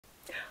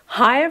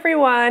Hi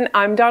everyone,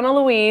 I'm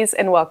Donnalouise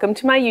and welcome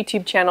to my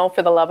YouTube channel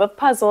for the love of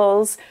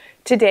puzzles.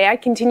 Today I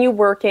continue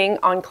working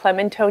on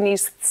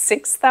Clementoni's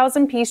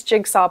 6,000 piece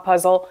jigsaw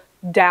puzzle,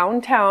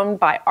 Downtown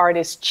by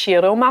artist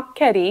Ciro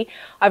Marchetti.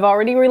 I've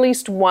already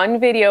released one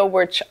video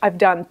which I've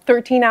done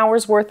 13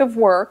 hours worth of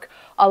work.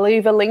 I'll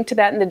leave a link to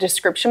that in the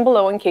description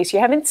below in case you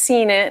haven't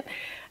seen it.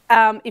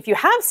 If you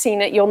have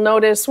seen it, you'll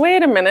notice,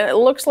 wait a minute, it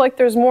looks like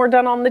there's more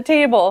done on the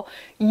table.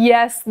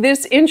 Yes,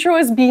 this intro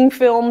is being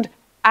filmed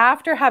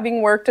after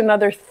having worked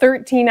another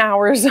 13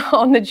 hours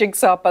on the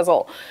jigsaw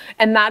puzzle.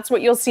 And that's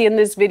what you'll see in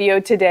this video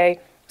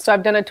today. So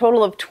I've done a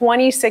total of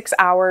 26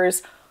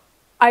 hours.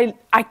 I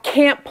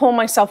can't pull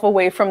myself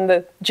away from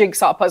the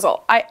jigsaw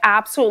puzzle. I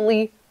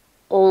absolutely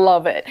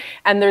love it.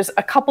 And there's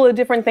a couple of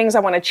different things I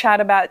want to chat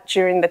about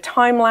during the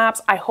time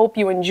lapse. I hope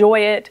you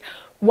enjoy it.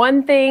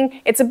 One thing,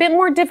 it's a bit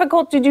more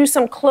difficult to do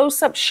some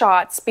close-up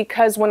shots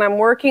because when I'm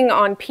working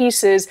on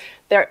pieces,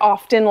 they're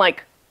often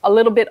like a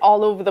little bit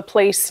all over the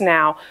place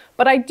now.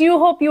 But I do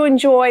hope you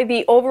enjoy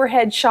the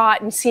overhead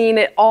shot and seeing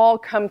it all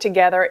come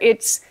together.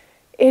 It's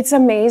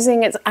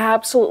amazing. It's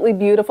absolutely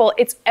beautiful.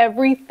 It's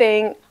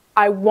everything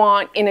I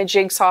want in a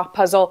jigsaw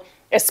puzzle,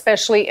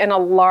 especially in a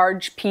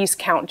large piece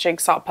count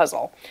jigsaw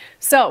puzzle.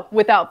 So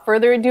without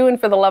further ado and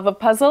for the love of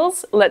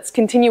puzzles, let's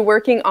continue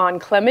working on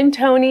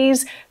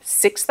Clementoni's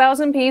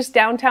 6,000 piece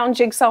downtown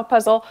jigsaw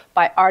puzzle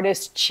by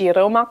artist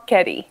Ciro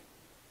Marchetti.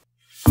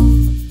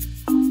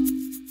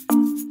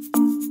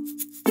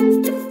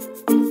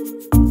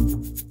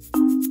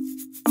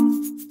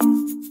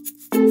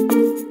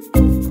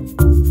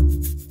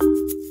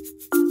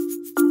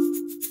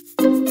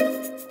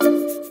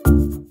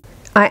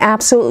 I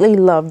absolutely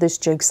love this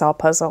jigsaw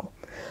puzzle.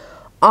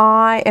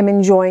 I am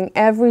enjoying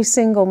every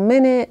single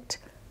minute,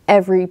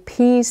 every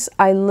piece.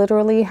 I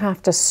literally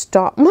have to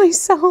stop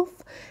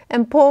myself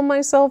and pull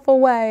myself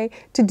away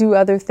to do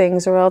other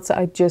things, or else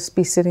I'd just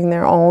be sitting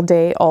there all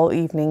day, all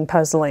evening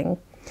puzzling.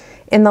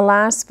 In the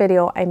last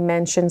video, I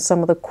mentioned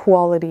some of the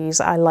qualities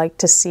I like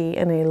to see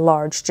in a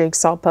large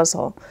jigsaw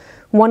puzzle,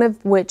 one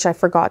of which I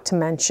forgot to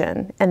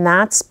mention, and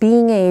that's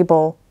being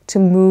able to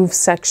move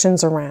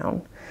sections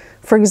around.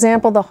 For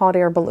example, the hot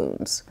air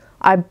balloons.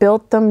 I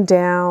built them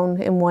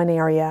down in one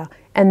area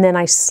and then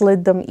I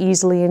slid them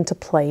easily into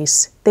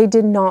place. They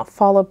did not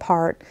fall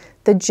apart.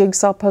 The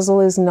jigsaw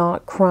puzzle is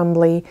not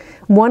crumbly.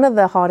 One of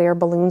the hot air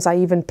balloons I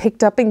even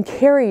picked up and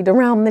carried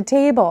around the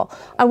table.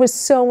 I was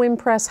so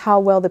impressed how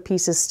well the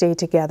pieces stay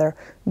together.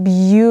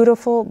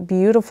 Beautiful,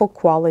 beautiful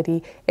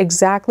quality.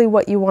 Exactly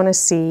what you want to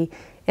see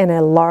in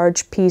a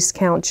large piece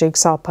count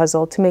jigsaw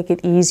puzzle to make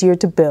it easier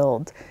to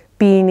build.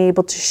 Being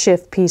able to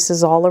shift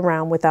pieces all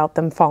around without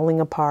them falling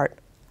apart.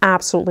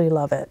 Absolutely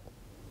love it.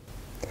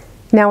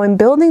 Now in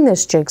building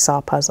this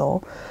jigsaw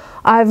puzzle,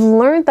 I've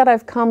learned that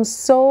I've come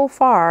so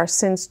far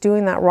since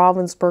doing that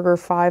Ravensburger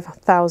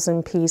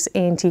 5,000 piece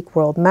Antique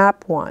World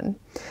Map one.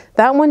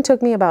 That one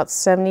took me about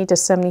 70 to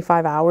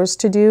 75 hours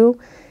to do.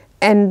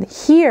 And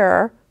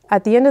here,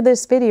 at the end of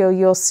this video,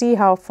 you'll see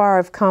how far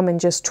I've come in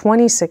just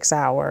 26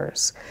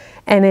 hours.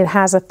 And it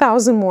has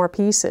 1,000 more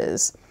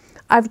pieces.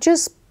 I've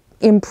just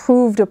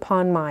improved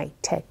upon my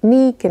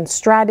technique and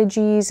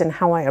strategies and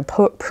how I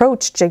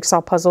approach jigsaw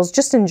puzzles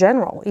just in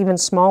general, even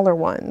smaller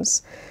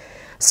ones.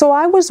 So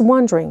I was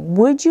wondering,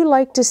 would you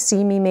like to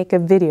see me make a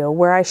video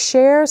where I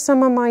share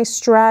some of my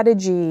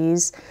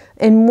strategies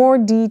in more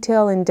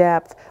detail and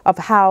depth of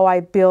how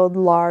I build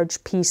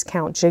large piece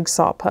count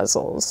jigsaw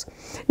puzzles?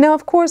 Now,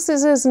 of course,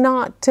 this is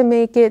not to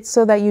make it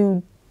so that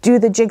you do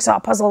the jigsaw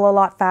puzzle a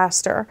lot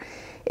faster.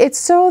 It's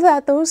so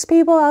that those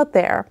people out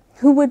there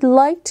who would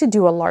like to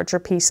do a larger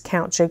piece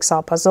count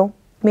jigsaw puzzle,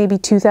 maybe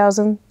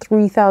 2,000,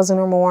 3,000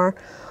 or more,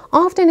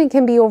 often it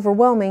can be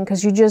overwhelming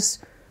because you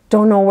just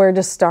don't know where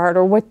to start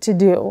or what to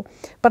do.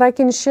 But I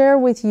can share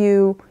with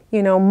you,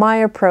 my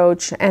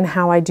approach and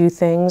how I do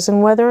things,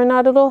 and whether or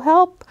not it'll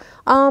help.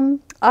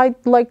 I'd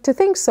like to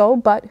think so,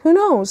 but who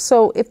knows?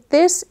 So if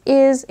this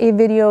is a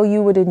video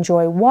you would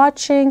enjoy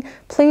watching,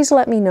 please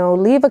let me know,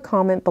 leave a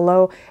comment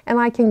below, and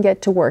I can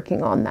get to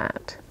working on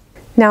that.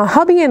 Now,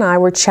 hubby and I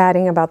were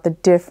chatting about the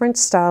different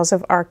styles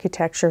of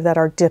architecture that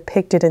are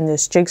depicted in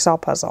this jigsaw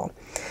puzzle.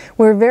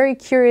 We're very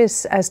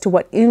curious as to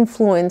what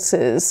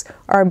influences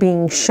are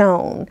being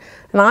shown.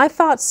 And I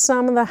thought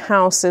some of the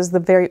houses, the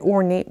very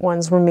ornate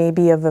ones, were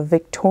maybe of a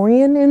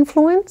Victorian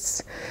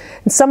influence.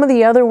 And some of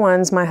the other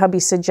ones my hubby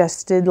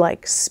suggested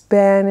like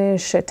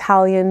Spanish,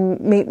 Italian,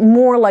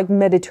 more like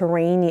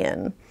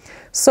Mediterranean.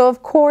 So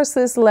of course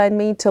this led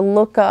me to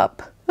look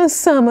up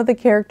some of the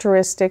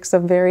characteristics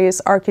of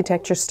various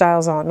architecture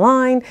styles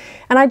online,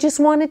 and I just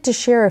wanted to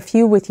share a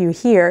few with you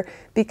here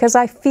because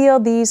I feel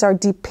these are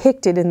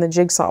depicted in the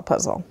jigsaw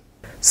puzzle.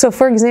 So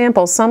for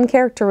example, some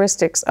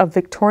characteristics of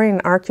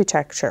Victorian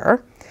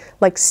architecture,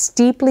 like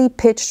steeply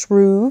pitched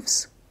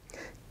roofs,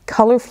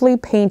 colorfully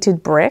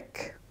painted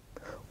brick,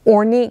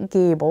 ornate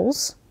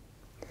gables,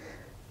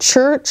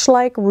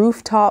 church-like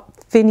rooftop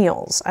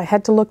finials. I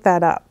had to look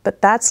that up,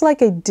 but that's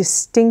like a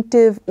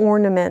distinctive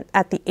ornament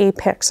at the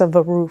apex of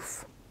a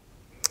roof.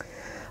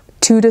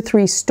 2 to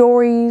 3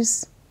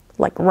 stories,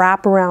 like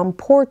wraparound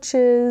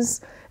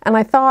porches, and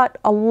I thought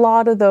a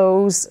lot of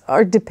those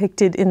are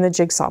depicted in the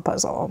Jigsaw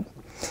puzzle.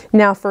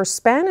 Now for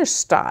Spanish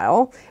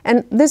style,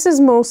 and this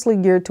is mostly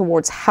geared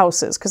towards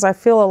houses because I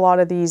feel a lot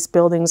of these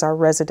buildings are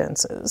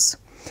residences.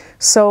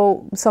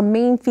 So some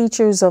main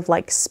features of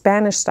like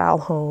Spanish style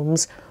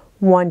homes: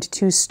 1 to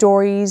 2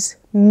 stories,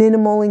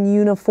 minimal and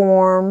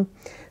uniform,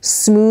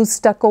 smooth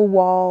stucco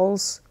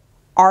walls,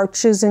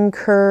 arches and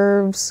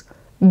curves,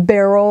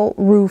 barrel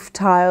roof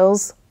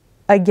tiles,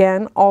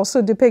 again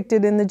also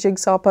depicted in the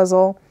Jigsaw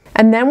puzzle.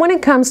 And then when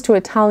it comes to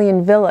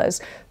Italian villas,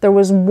 there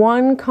was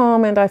one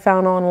comment I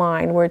found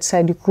online where it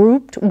said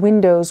grouped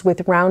windows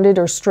with rounded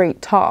or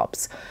straight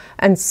tops.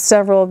 And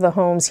several of the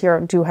homes here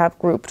do have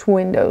grouped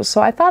windows.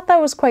 So I thought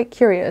that was quite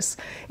curious.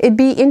 It'd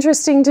be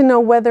interesting to know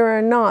whether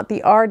or not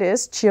the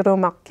artist, Ciro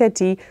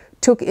Marchetti,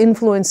 took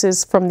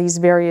influences from these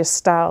various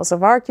styles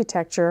of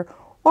architecture,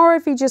 or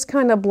if he just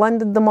kind of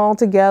blended them all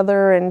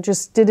together and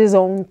just did his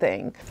own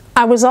thing.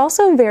 I was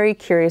also very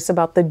curious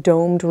about the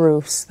domed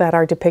roofs that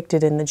are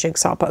depicted in the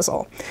Jigsaw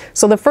puzzle.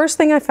 So the first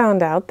thing I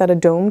found out that a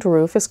domed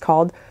roof is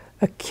called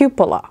a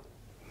cupola.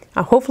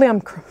 Hopefully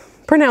I'm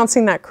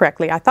pronouncing that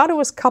correctly. I thought it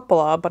was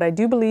cupola, but I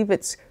do believe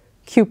it's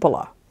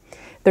cupola.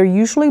 They're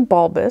usually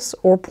bulbous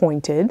or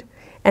pointed,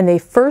 and they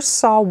first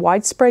saw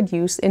widespread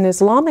use in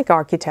Islamic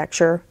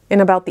architecture in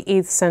about the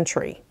 8th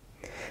century.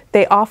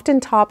 They often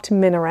topped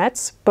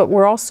minarets, but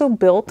were also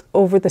built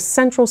over the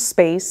central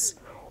space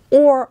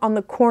or on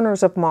the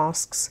corners of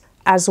mosques,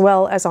 as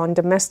well as on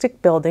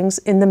domestic buildings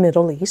in the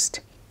Middle East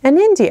and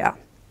India.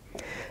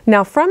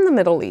 Now, from the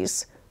Middle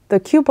East, the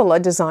cupola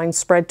design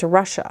spread to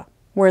Russia,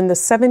 where in the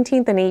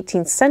 17th and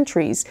 18th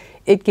centuries,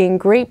 it gained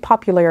great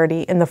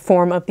popularity in the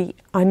form of the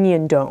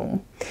onion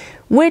dome,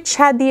 which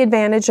had the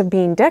advantage of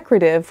being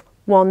decorative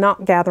while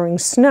not gathering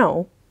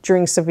snow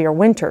during severe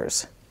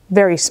winters.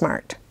 Very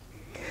smart.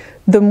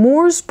 The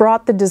Moors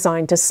brought the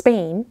design to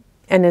Spain,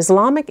 and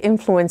Islamic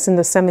influence in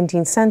the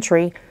 17th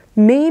century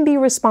may be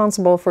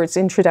responsible for its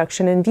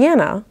introduction in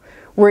Vienna,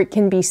 where it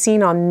can be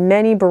seen on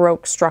many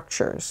Baroque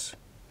structures.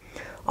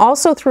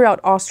 Also throughout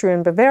Austria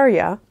and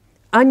Bavaria,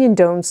 onion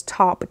domes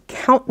top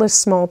countless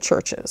small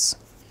churches.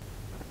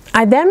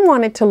 I then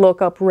wanted to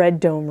look up red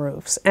dome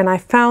roofs, and I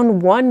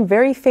found one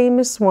very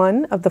famous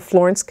one of the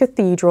Florence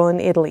Cathedral in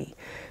Italy.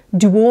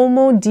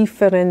 Duomo di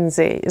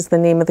Firenze is the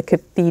name of the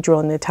cathedral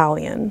in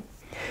Italian.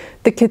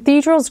 The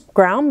cathedral's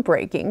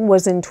groundbreaking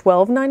was in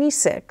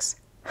 1296.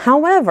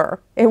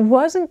 However, it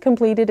wasn't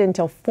completed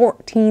until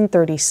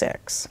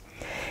 1436.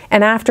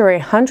 And after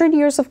 100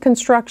 years of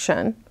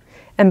construction,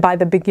 and by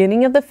the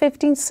beginning of the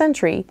 15th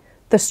century,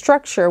 the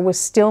structure was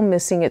still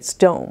missing its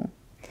dome.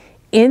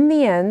 In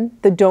the end,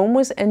 the dome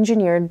was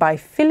engineered by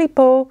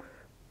Filippo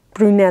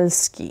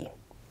Brunelleschi.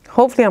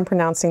 Hopefully I'm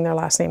pronouncing their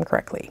last name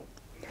correctly.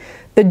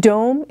 The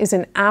dome is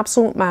an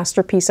absolute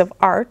masterpiece of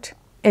art,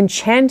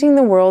 enchanting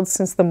the world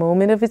since the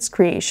moment of its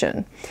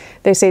creation.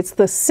 They say it's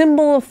the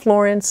symbol of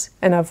Florence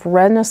and of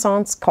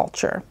Renaissance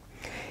culture.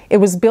 It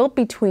was built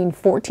between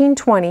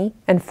 1420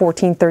 and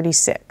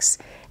 1436,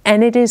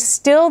 and it is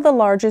still the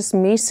largest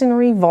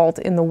masonry vault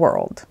in the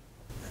world.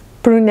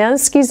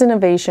 Brunelleschi's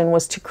innovation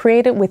was to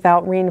create it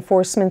without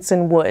reinforcements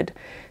in wood,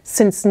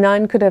 since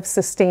none could have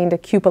sustained a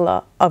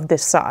cupola of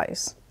this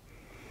size.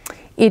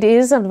 It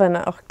is of an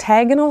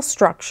octagonal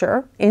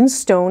structure in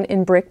stone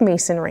and brick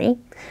masonry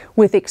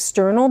with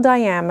external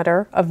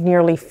diameter of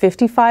nearly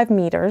 55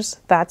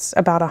 meters, that's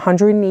about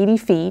 180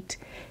 feet,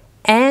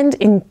 and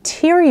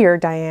interior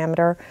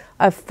diameter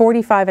of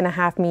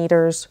 45.5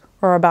 meters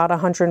or about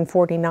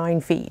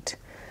 149 feet.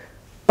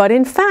 But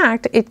in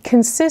fact, it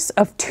consists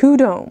of 2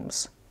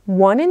 domes,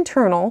 one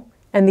internal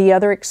and the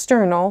other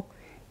external,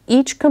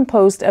 each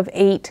composed of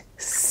 8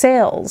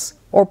 sails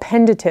or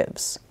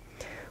pendatives.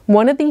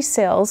 One of these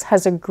sails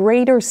has a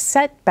greater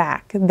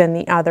setback than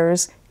the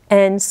others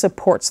and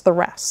supports the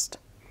rest.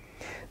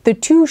 The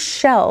 2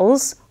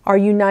 shells are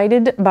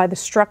united by the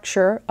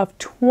structure of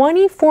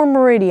 24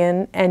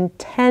 meridian and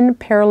 10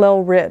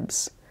 parallel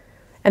ribs,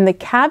 and the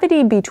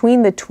cavity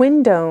between the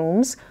twin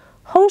domes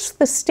hosts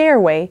the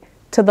stairway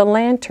to the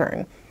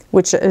lantern,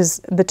 which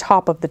is the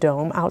top of the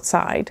dome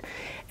outside,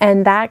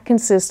 and that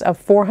consists of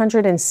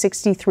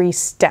 463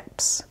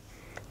 steps.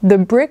 The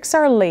bricks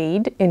are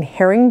laid in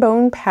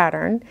herringbone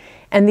pattern,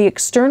 and the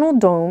external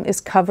dome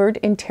is covered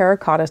in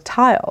terracotta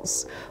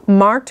tiles,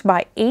 marked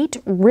by 8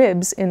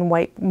 ribs in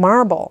white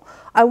marble.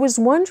 I was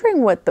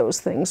wondering what those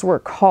things were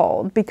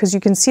called, because you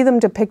can see them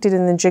depicted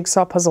in the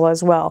Jigsaw puzzle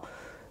as well.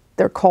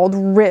 They're called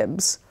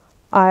ribs.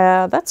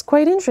 That's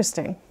quite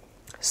interesting.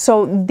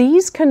 So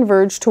these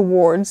converge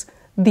towards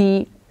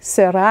the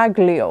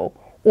seraglio,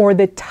 or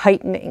the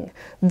tightening,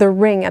 the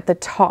ring at the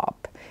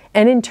top,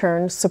 and in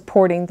turn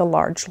supporting the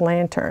large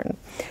lantern.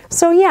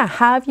 So yeah,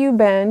 have you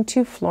been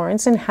to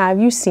Florence and have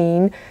you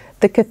seen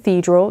the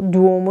Cathedral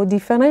Duomo di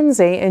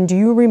Firenze, and do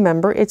you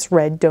remember its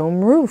red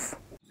dome roof?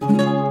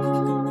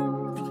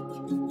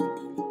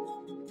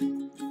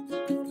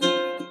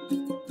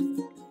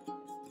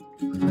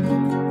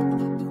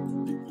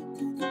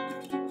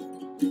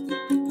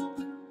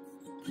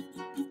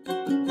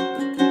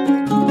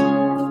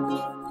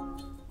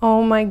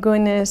 my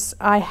goodness,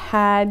 I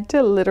had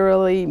to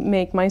literally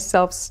make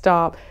myself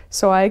stop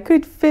so I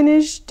could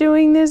finish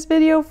doing this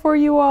video for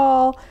you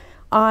all.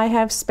 I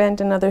have spent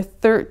another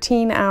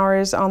 13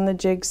 hours on the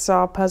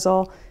jigsaw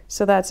puzzle,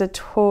 so that's a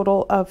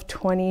total of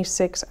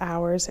 26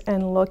 hours,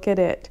 and look at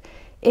it.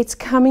 It's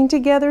coming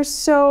together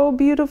so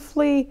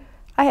beautifully.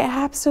 I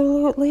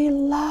absolutely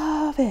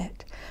love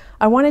it.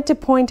 I wanted to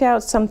point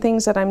out some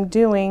things that I'm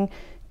doing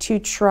to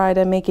try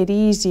to make it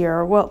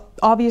easier. Well,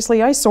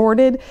 obviously I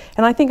sorted,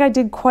 and I think I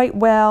did quite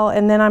well,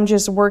 and then I'm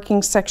just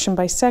working section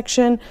by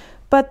section,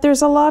 but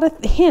there's a lot of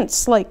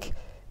hints, like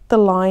the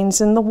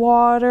lines in the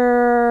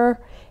water,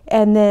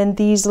 and then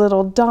these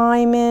little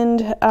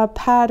diamond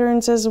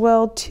patterns as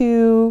well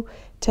too,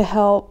 to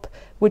help,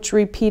 which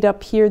repeat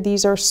up here.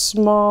 These are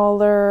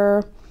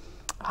smaller.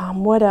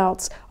 What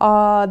else?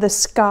 The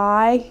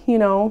sky, you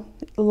know,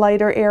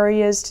 lighter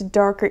areas to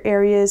darker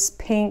areas,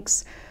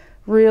 pinks.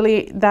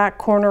 Really, that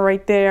corner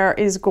right there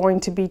is going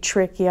to be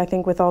tricky, I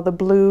think, with all the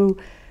blue.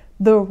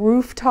 The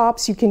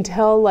rooftops, you can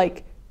tell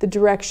like the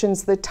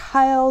directions the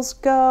tiles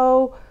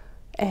go,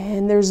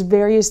 and there's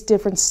various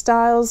different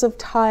styles of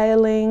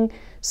tiling.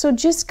 So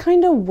just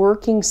kind of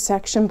working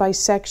section by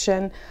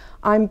section.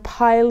 I'm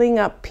piling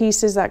up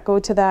pieces that go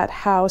to that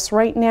house.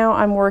 Right now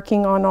I'm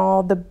working on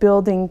all the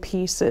building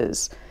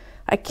pieces.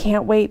 I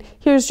can't wait.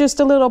 Here's just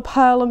a little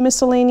pile of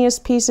miscellaneous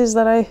pieces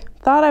that I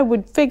thought I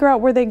would figure out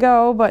where they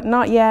go, but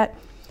not yet.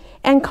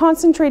 And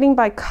concentrating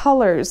by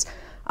colors.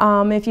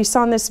 If you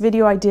saw in this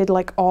video, I did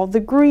like all the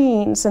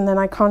greens, and then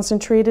I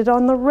concentrated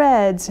on the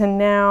reds, and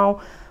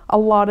now a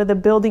lot of the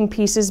building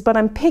pieces, but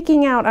I'm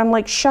picking out, I'm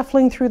like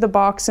shuffling through the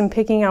box and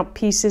picking out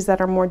pieces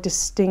that are more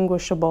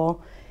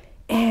distinguishable.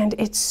 And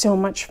it's so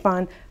much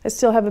fun. I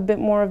still have a bit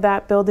more of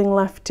that building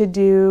left to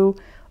do.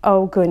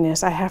 Oh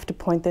goodness, I have to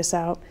point this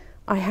out.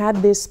 I had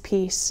this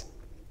piece.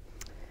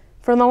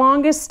 For the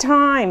longest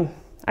time,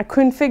 I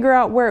couldn't figure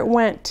out where it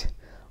went.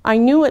 I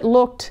knew it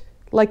looked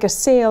like a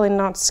sail and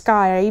not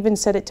sky. I even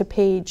said it to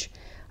Paige.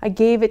 I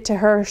gave it to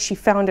her, she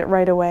found it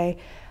right away.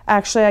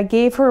 Actually, I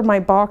gave her my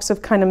box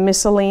of kind of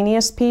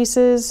miscellaneous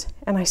pieces,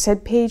 and I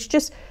said, Paige,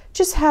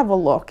 just have a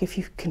look if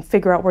you can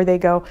figure out where they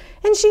go.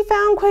 And she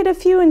found quite a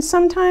few, and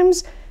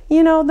sometimes,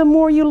 you know, the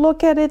more you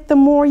look at it, the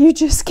more you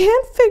just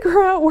can't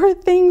figure out where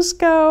things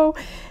go,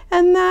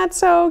 and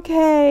that's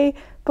okay.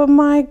 But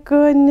my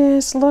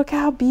goodness, look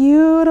how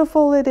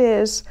beautiful it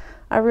is.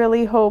 I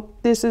really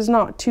hope this is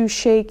not too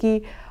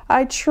shaky.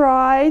 I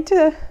try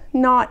to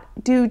not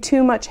do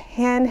too much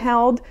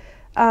handheld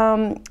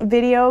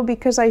video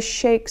because I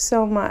shake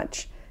so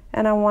much,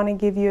 and I want to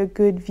give you a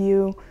good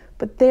view.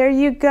 But there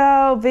you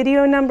go,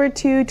 video number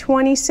 2,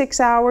 26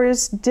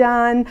 hours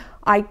done.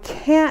 I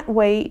can't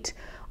wait.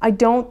 I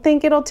don't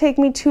think it'll take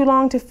me too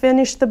long to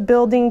finish the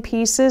building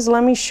pieces.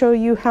 Let me show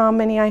you how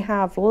many I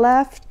have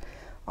left.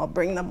 I'll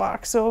bring the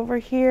box over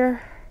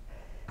here.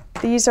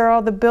 These are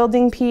all the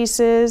building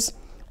pieces,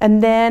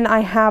 and then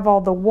I have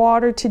all the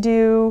water to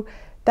do.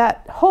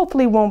 That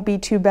hopefully won't be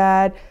too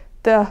bad.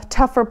 The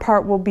tougher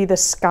part will be the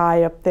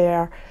sky up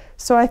there.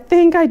 So I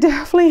think I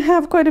definitely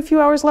have quite a few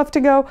hours left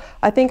to go.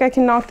 I think I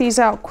can knock these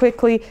out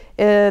quickly.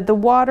 The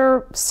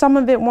water, some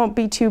of it won't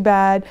be too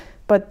bad,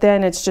 but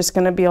then it's just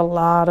gonna be a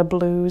lot of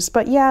blues.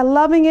 But yeah,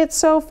 loving it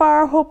so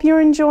far. Hope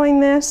you're enjoying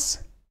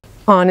this.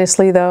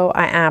 Honestly though,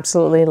 I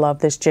absolutely love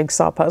this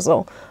jigsaw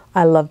puzzle.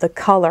 I love the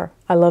color.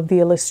 I love the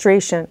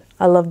illustration.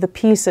 I love the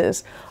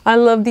pieces. I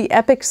love the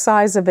epic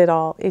size of it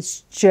all.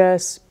 It's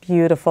just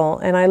beautiful,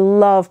 and I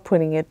love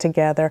putting it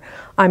together.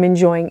 I'm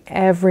enjoying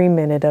every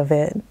minute of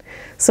it.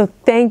 So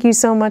thank you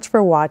so much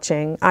for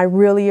watching. I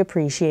really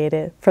appreciate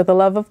it. For the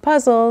love of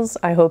puzzles,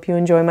 I hope you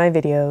enjoy my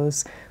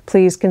videos.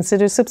 Please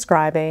consider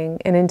subscribing,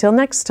 and until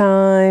next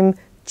time,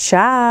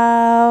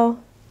 ciao!